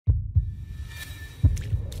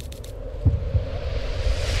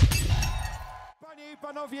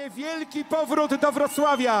Panowie, wielki powrót do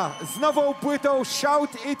Wrocławia z nową płytą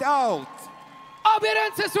Shout It Out. Obie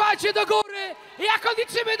ręce, słuchajcie, do góry. Jak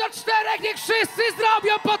odliczymy do 4, niech wszyscy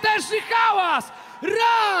zrobią potężny hałas.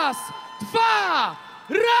 Raz, dwa,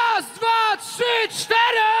 trzy, 4.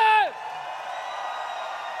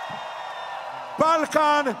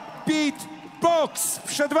 Balkan Beat Box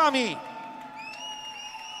przed wami.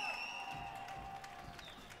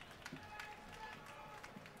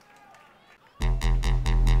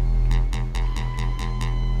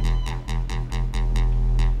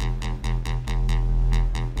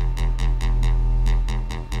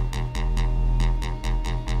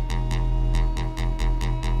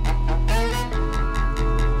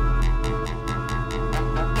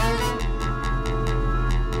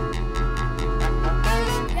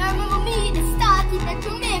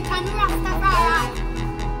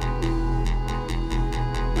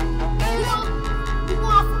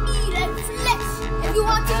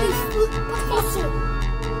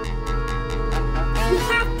 You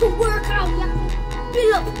have to work out, you have to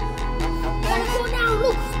build up. You gotta go down,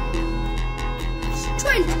 look.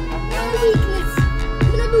 Strength, no weakness.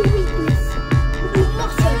 You don't do weakness. You do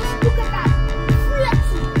muscle. Look at that.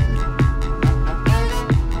 Flexion.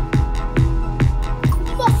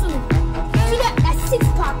 Muscle. See that? That's six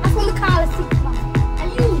pack. That's what we call a six pack. And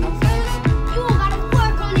you gotta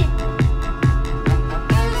work on it.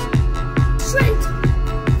 Strength.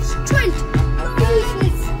 Strength, no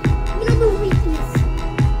weakness. You don't do weakness.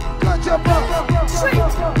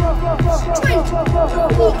 Strength, strength, no weakness.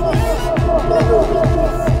 You don't do weakness.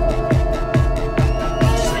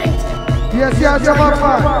 Strength. Yes,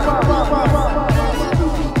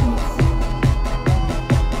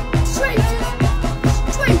 Strength,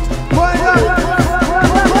 strength.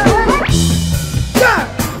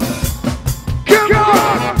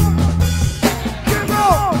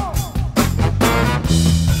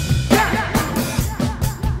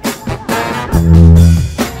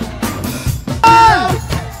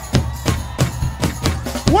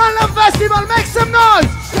 One Love Festival, make some noise!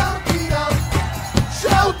 Shout it out!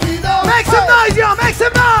 Shout it out! Make some noise, yo! Make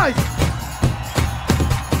some noise!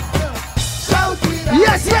 Shout it out!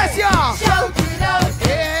 Yes, yes, yo! Shout it out!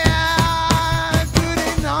 Yeah, good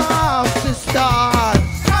enough to start.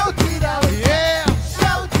 Shout it out! Yeah,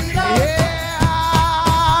 shout it out!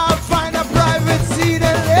 Yeah, find a private seat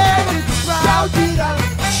and let it sprout. Shout it out!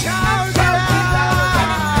 Shout it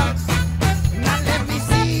out! Now let me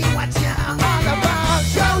see what you're all about.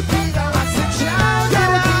 Shout it out! I said shout it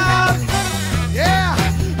out! Yeah,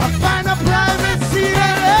 I find a private seat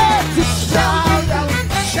and let it sprout.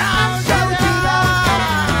 Shout it out!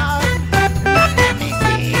 Let me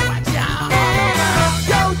see what you're all about.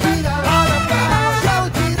 Shout it out! All about.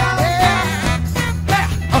 Shout it out! Yeah,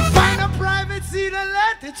 I find a private seat and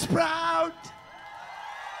let it sprout.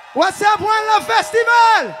 What's up, One Love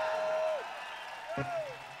Festival?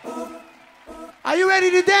 Are you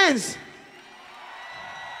ready to dance?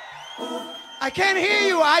 I can't hear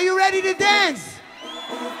you. Are you ready to dance?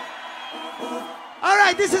 All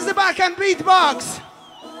right, this is the Balkan Beat Box.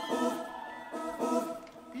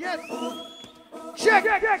 Yes. Check.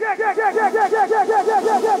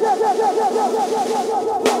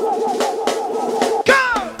 Go!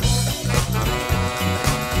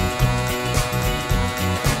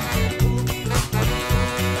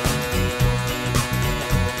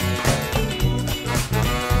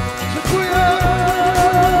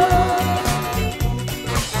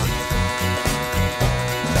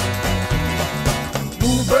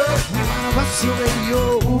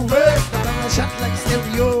 Radio, move it. The shot like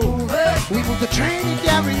stereo, move it. We move the train in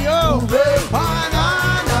stereo, move it.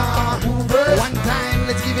 Move it. One time,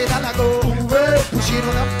 let's give it all a go, move it. Push it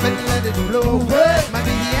on up and let it flow, move it. Might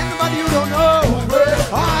be the end, but you don't know, move it.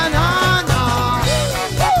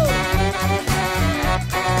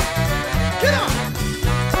 Get on.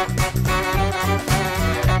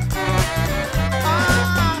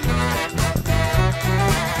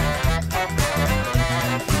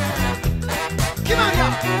 Come on,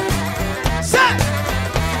 y'all. Say!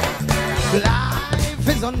 Life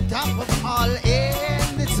is on top of all,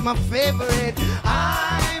 and it's my favorite.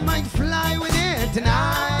 I might fly with it, and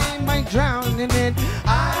I might drown in it.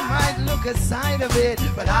 I might look aside of it,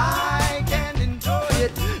 but I can enjoy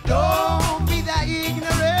it. Don't be that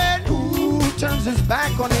ignorant who turns his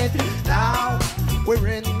back on it. Now we're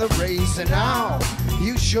in the race, and now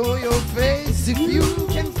you show your face. If you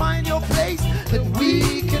can find your place, then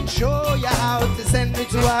we can show you how to send it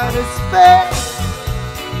to outer space.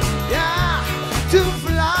 Yeah, to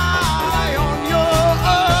fly on your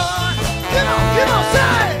own. Get on,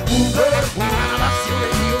 say! Move it, move it, that's your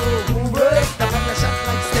radio. Move it, the shot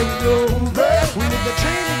like stereo. Move it, we need the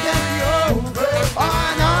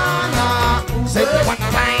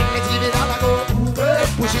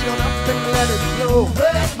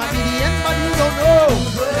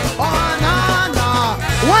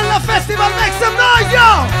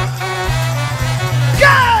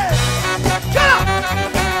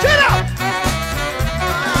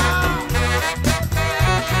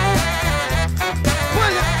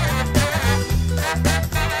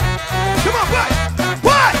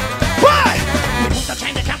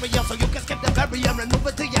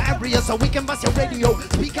area so we can bust your radio.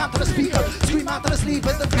 Speak out to the speaker, scream out to the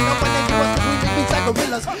sleepers. The freedom when they give us the green means like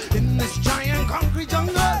gorillas. In this giant concrete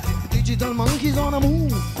jungle, digital monkeys on a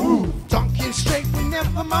move. Talking straight, we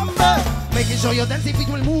never mumble. Making sure your dancing feet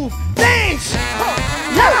will move. Dance!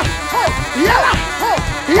 Yalla! Yalla!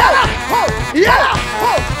 Yalla! Yalla!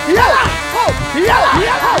 Yalla! Yalla!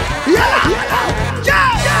 Yalla!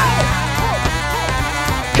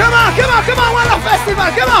 Come on, come on, come on, one love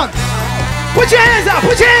festival, come on! Put your hands up,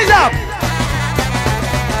 put your hands up!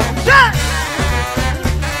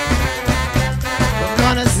 We're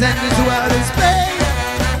gonna send it to outer space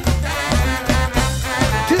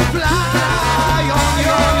to fly on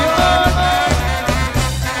your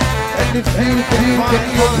and if you can find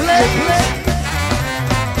your place.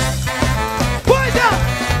 Boys up!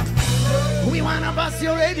 We wanna bust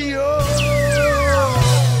your radio.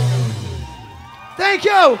 Thank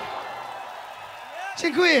you!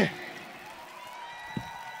 Dziękuję!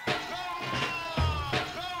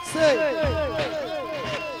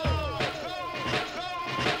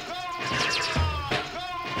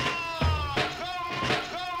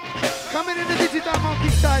 Coming in the digital monkey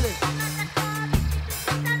style.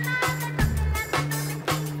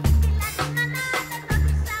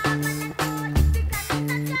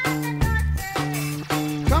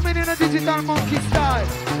 Coming in a digital monkey style.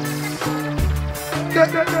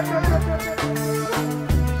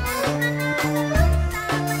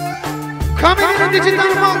 Coming in a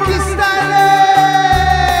digital monkey style.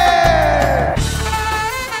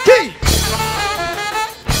 Key.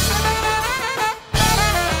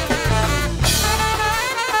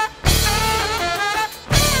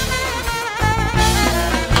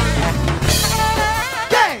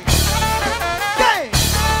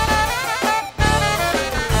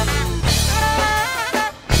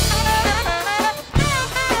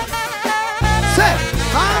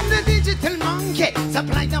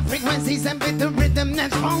 Supply the frequencies and with the rhythm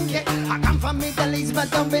that's funky. I come from Middle East but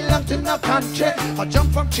don't belong to no country. I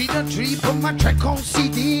jump from tree to tree, put my track on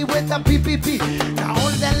CD with the PPP. Now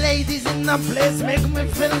all the ladies in the place make me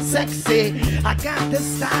feel sexy. I got the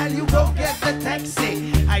style, you go get the taxi.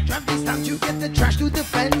 I drive this town, you get the trash to the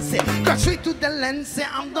fancy. Got straight to the lens,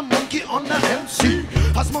 I'm the monkey on the MC.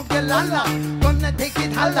 I smoke the lala, gonna take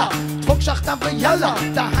it holla. Fuckschacht aber yalla,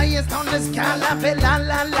 the highest on the scala. La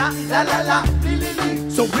la la, la la la.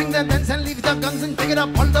 So bring the dance and leave the guns and take it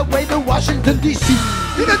up all the way to Washington DC.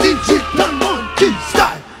 In a digital monkey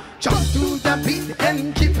style. Jump to the beat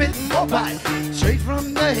and keep it mobile. Straight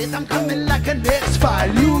from the hit, I'm coming like an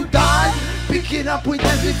X-File. You die, pick it up with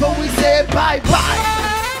us before we say bye-bye.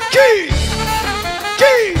 Key!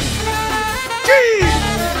 Key! Key!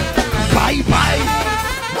 Bye-bye.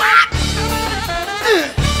 What?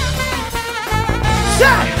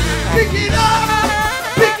 Say, pick it up,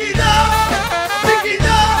 pick it up.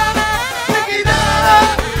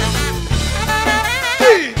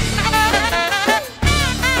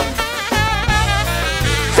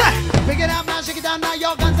 Now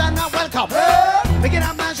your guns are not welcome. Pick it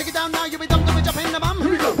up now, shake it down now. You be dumb to be jump in the bum.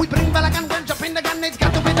 We bring Balkan gun, jump in the gun. It's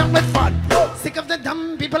got to be done with fun. Sick of the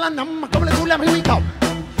dumb people are numb. Come on, here we come.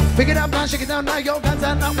 Pick it up now, shake it down now. Your guns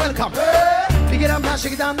are not welcome. Pick it up now,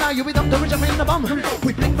 shake it down now. You be dumb to be jump in the bum.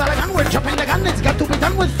 We bring Balkan, we're jumping the gun. It's got to be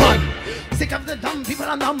done with fun. Sick of the dumb people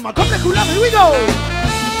are numb. Come on, here we go.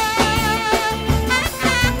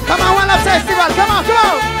 Come on, one love festival. Come on, come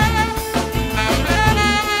on.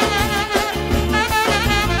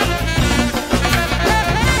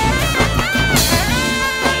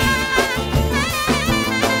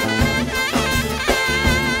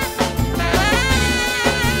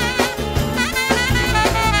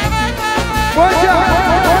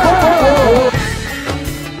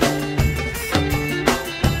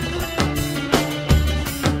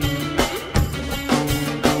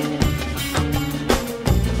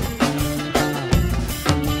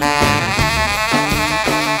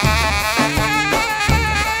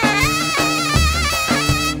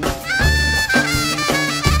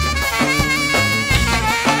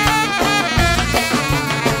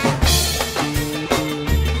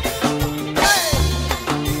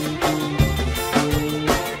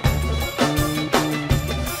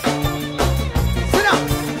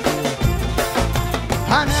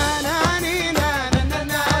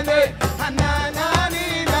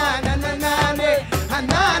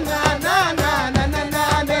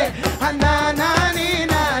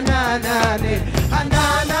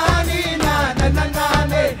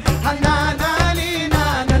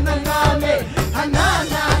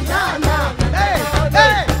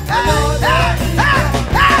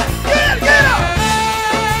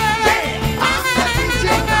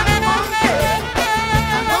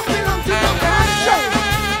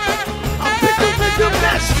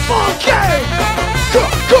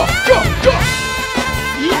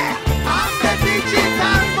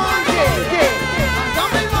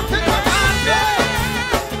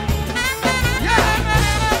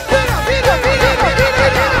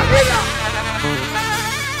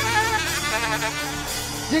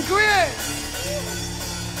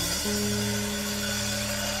 Come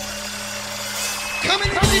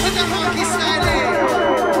and play with the honky style.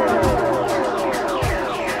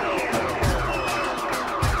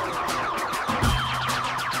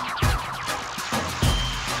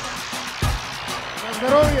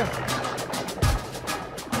 Здоровья!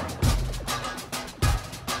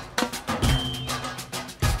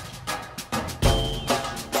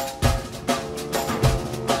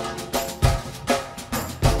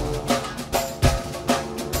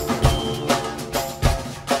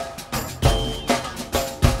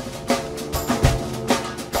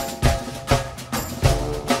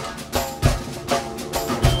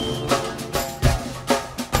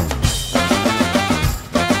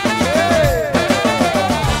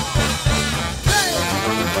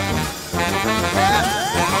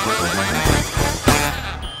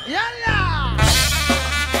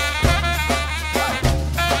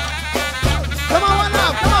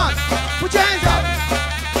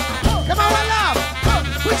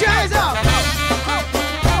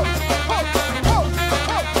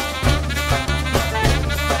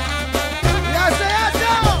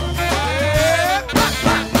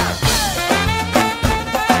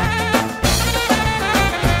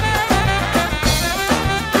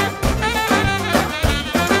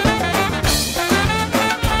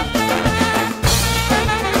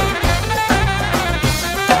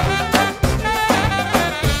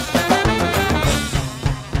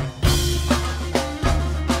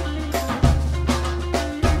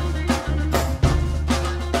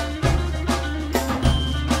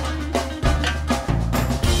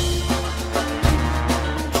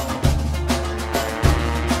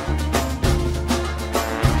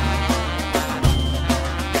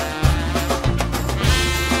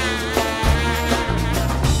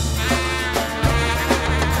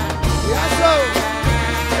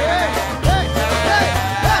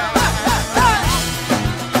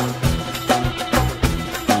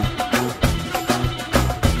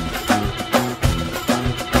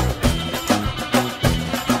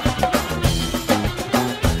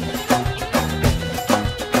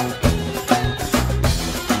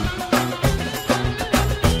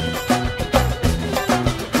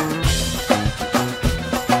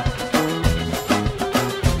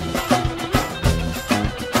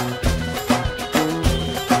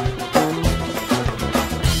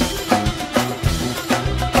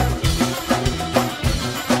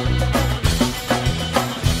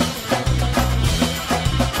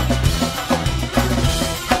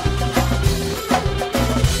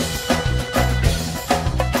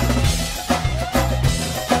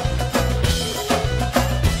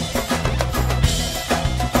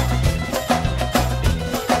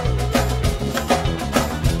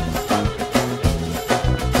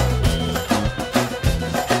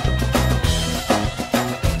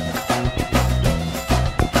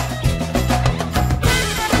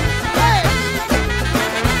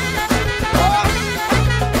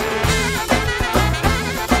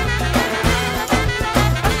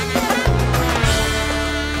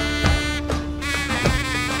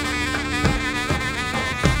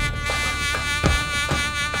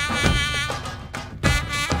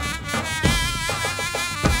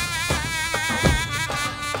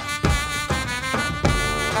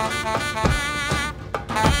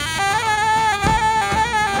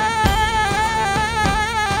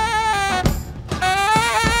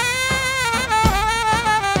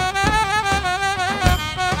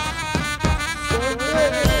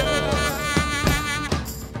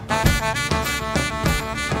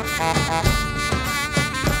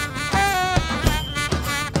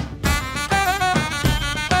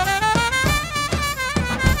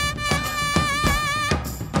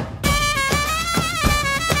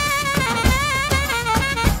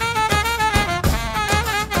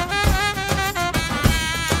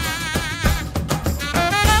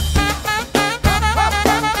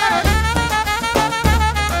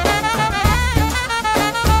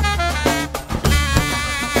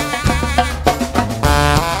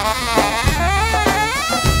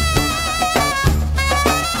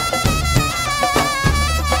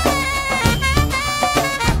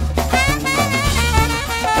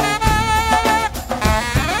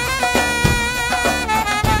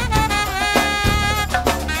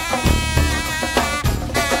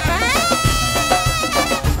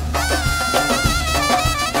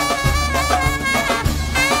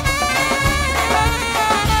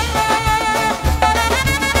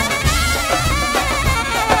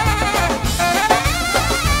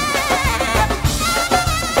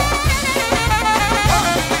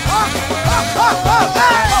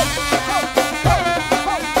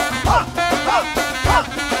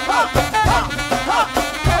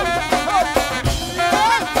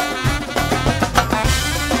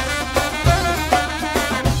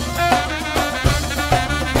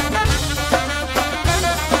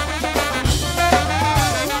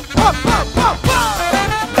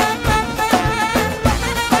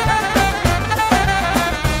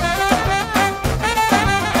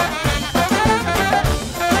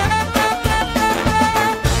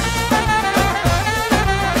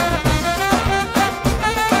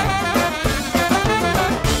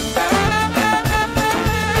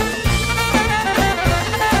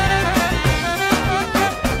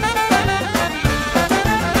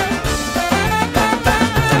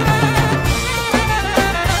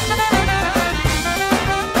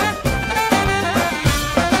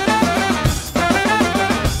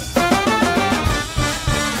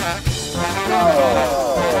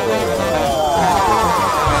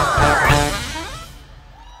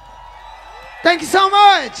 Thank you so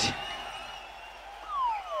much.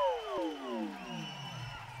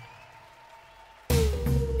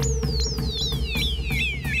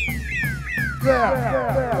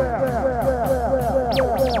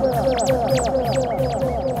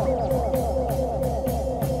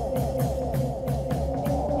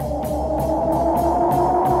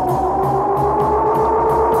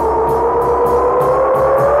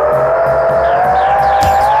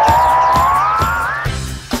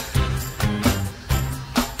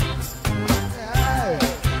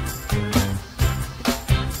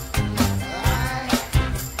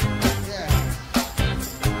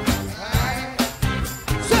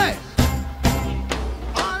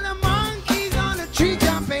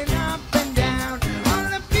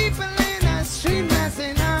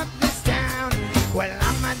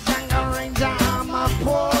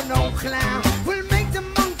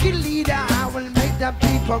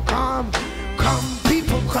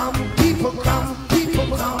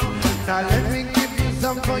 Now let me give you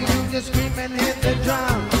some for you to scream and hit the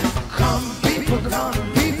drum. Come, people come,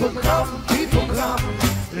 people come, people come.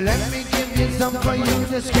 Let me give you some for you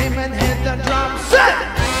to scream and hit the drum. Sit!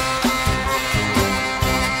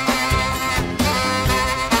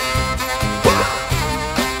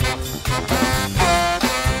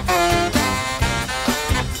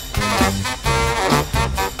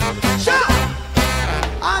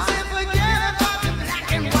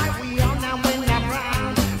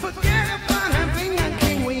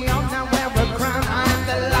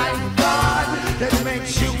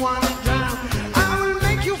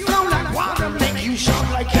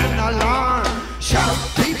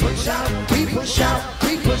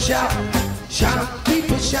 Shout, shout,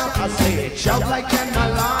 people shout, I say it, shout like an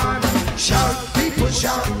alarm. Shout, people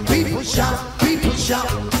shout, people shout, people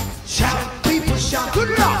shout. Shout, people shout, good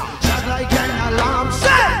luck, shout like an alarm.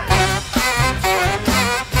 Say!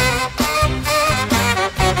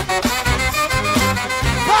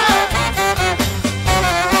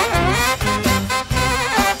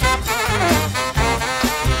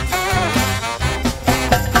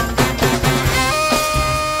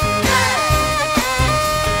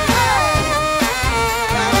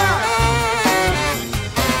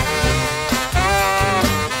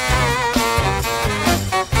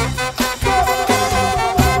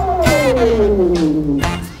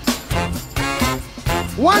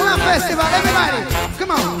 Festival, everybody,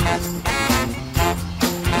 come on.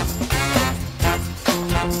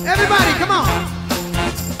 Everybody, come on.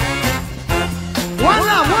 One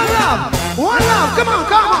love, one love, one love, come on,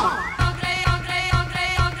 come on.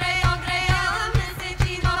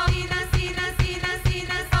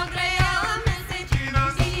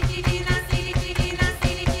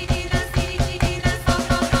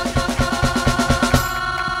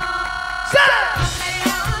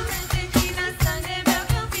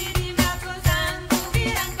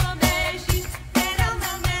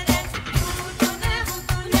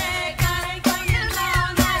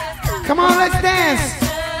 Come on, let's dance.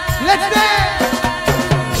 Let's dance.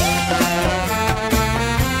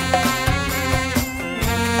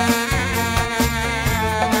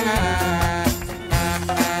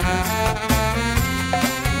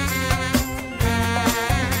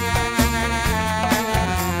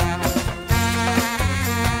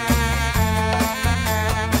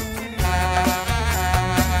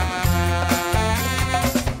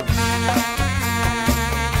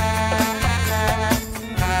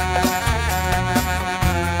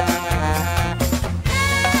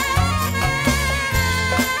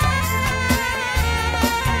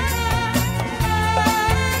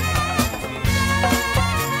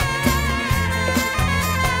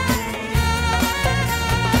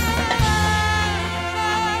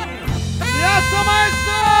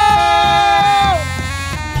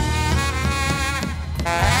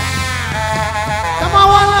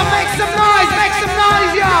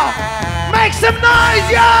 Make some noise,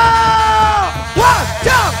 y'all! 1, 2,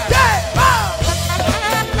 3, 4!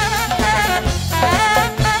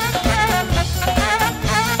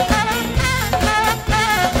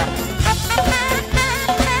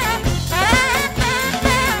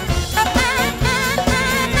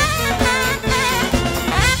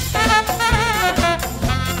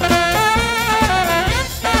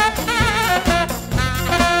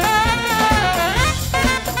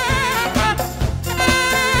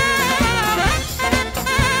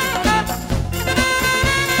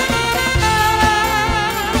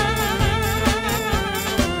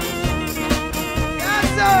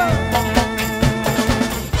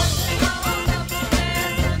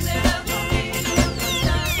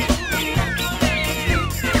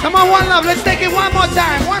 Come on, one love, let's take it one more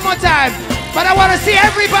time, but I want to see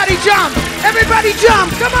everybody jump. Everybody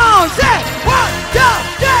jump, come on, say 1, 2,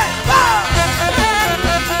 3, 4.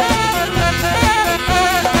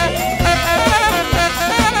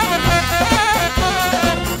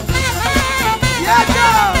 Yeah, go!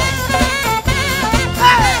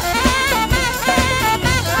 Hey!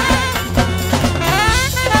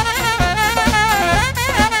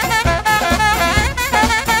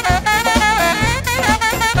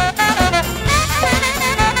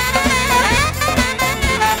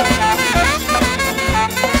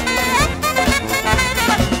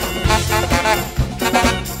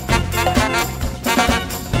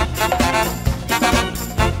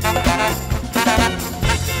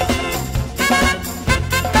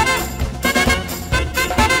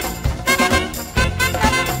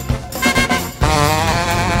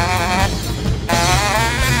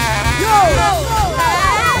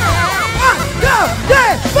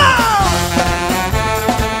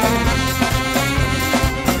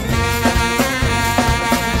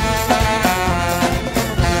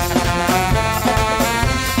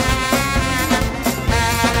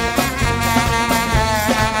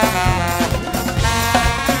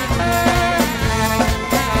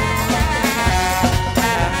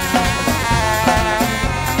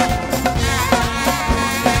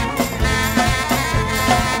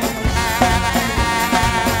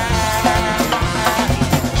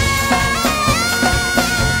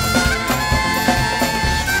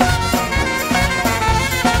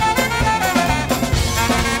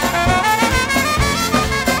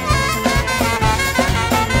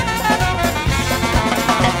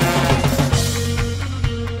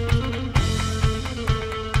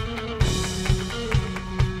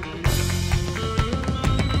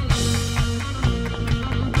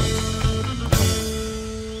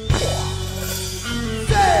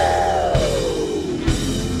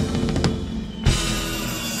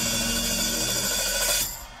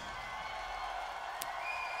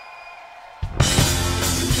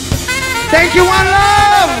 Thank you, one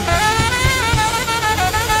love.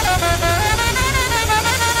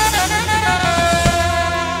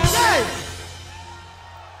 Hey.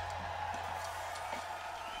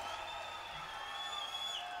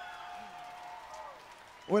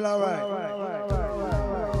 Well, all right.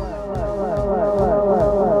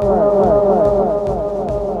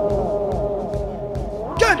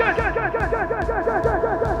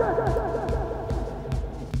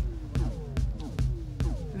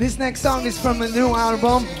 This next song is from a new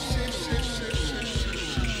album.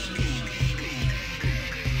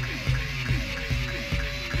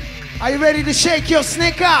 Are you ready to shake your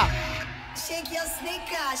sneaker? Shake your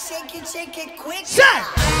sneaker, shake it quick. Say!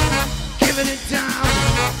 Giving it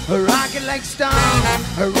down, rock it like stone,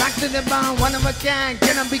 rock to the bone, one of a kind,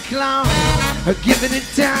 can I be clown? Giving it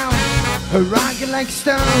down, rock it like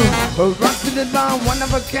stone, rock to the bone, one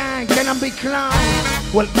of a kind, can I be clown?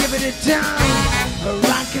 Well, giving it down,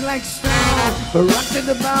 rock it like stone, rock to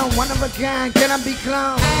the bone, one of a kind, can I be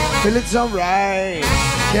clown? Well, it's alright,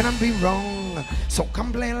 can I be wrong? So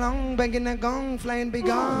come play along, banging a gong, flying be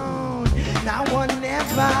gone. Now or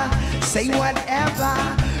never, say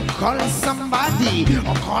whatever. Calling somebody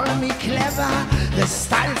or calling me clever. The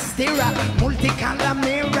style stirrer, multicolor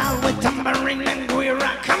mirror with tambourine and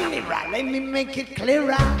guira. Come nearer, let me make it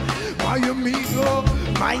clearer. My amigo,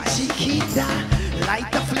 my chiquita.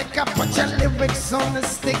 Light the flicker, put your lyrics on the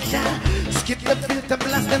sticker. Skip the filter,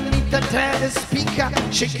 blast the meter, tear the speaker.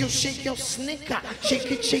 Shake your sneaker,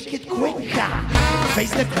 shake it quicker.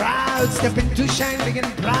 Face the crowd, step into shine, big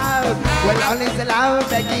and proud. Well, all is allowed,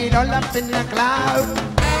 back it all up in the cloud.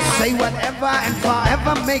 Say whatever and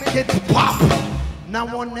forever make it pop. Now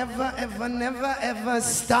we'll never, ever, never, ever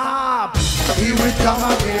stop. Here we come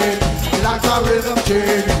again, like a rhythm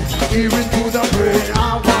chain. Here into the brain,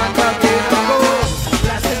 I wanna get a go.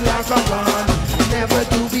 Blasting like a gun, never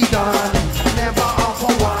to be done. Never off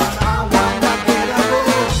for one, I wanna get a go.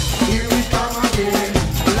 Here we come again,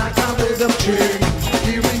 like a rhythm chain.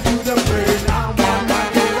 Here into the brain, I wanna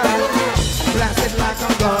get a go. Blasting like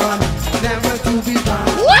a gun, never to be done.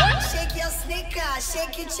 Shake your sneaker,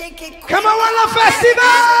 shake it quick. Come on, one love festival!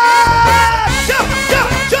 Jump,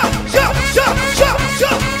 jump, jump, jump, jump, jump, jump,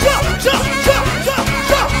 jump, jump, jump, jump,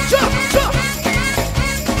 jump, jump, jump.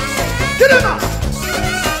 Get him up!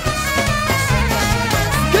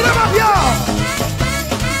 Get him up, y'all!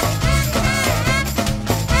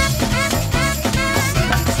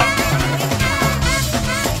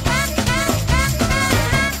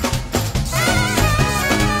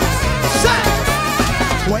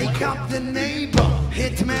 Wake up the neighbor,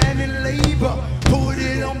 hitman in labor, put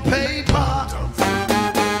it on paper.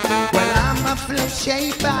 Well, I'm a flow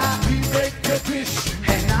shaper, we make the dish,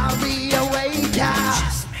 and I'll be a waiter.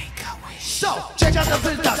 Just make a wish. the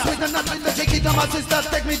filter, sweet and not with the chiquita, my sister.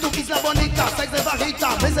 Take me to Isla Bonita, sex de bajita,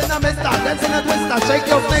 missing a mister, dancing a twister, shake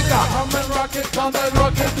your sneaker. Come and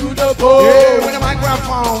rock it to the bone. Yeah, with a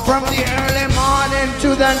microphone from the early morning to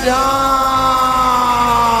the dawn.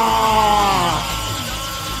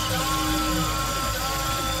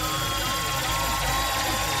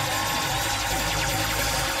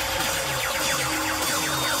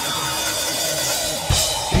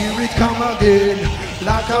 Here it come again,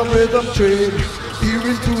 like a rhythm train. Here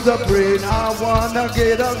into the brain, I wanna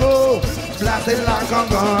get a go. Blast it like a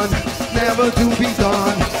gun, never to be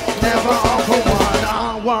done. Never off for one,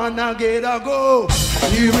 I wanna get a go.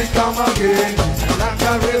 Here it come again, like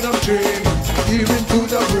a rhythm train. Here into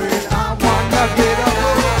the brain, I wanna get a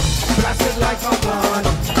go. Blast it like a gun,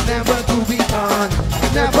 never to be done.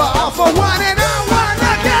 Never off for one, and I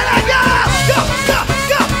wanna get a go. Go, go,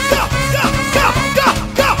 go, go, go, go, go,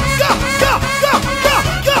 go, go, go, go,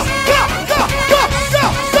 go, go, go, go, go,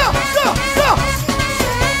 go, go, go.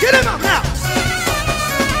 Get him up now.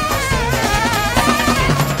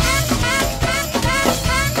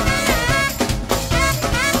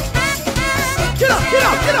 Get up, get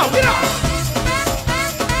up, get up, get up.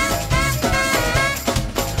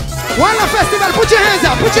 One love festival, put your hands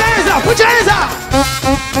up, put your hands up, put your hands up.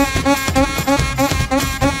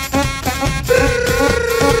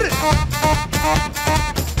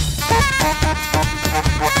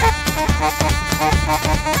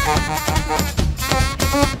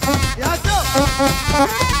 Yes, sir.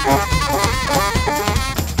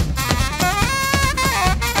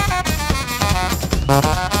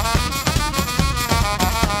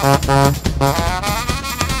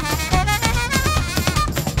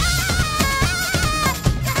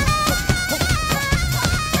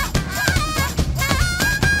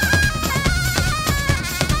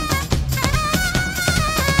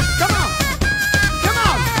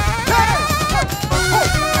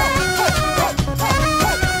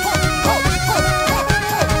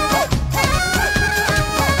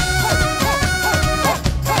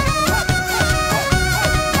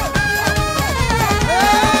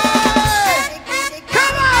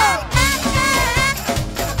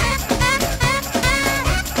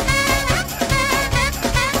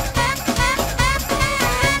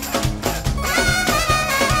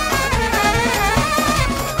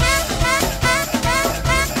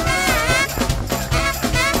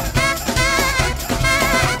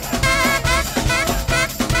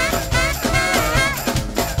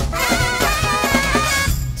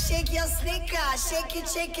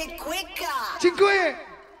 Shake it quicker. Dziękuję.